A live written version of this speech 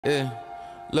Yeah,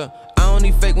 look, I don't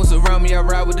need fake ones around me. I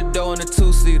ride with the dough in a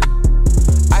two-seater.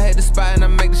 I hit the spot and I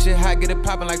make the shit hot, get it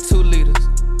poppin' like 2 liters.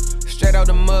 Straight out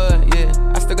the mud, yeah.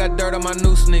 I still got dirt on my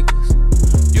new sneakers.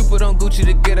 You put on Gucci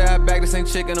to get her out back, this ain't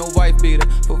chicken or wife beater.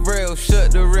 For real, shut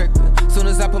the Richter. Soon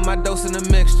as I put my dose in the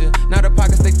mixture, now the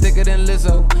pockets stay thicker than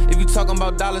Lizzo. If you talking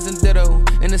about dollars and ditto,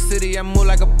 in the city I move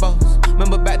like a boss.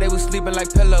 Remember back they was sleeping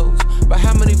like pillows, but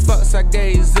how many fucks I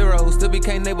gave? 0. Still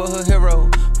became neighborhood hero,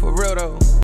 for real though.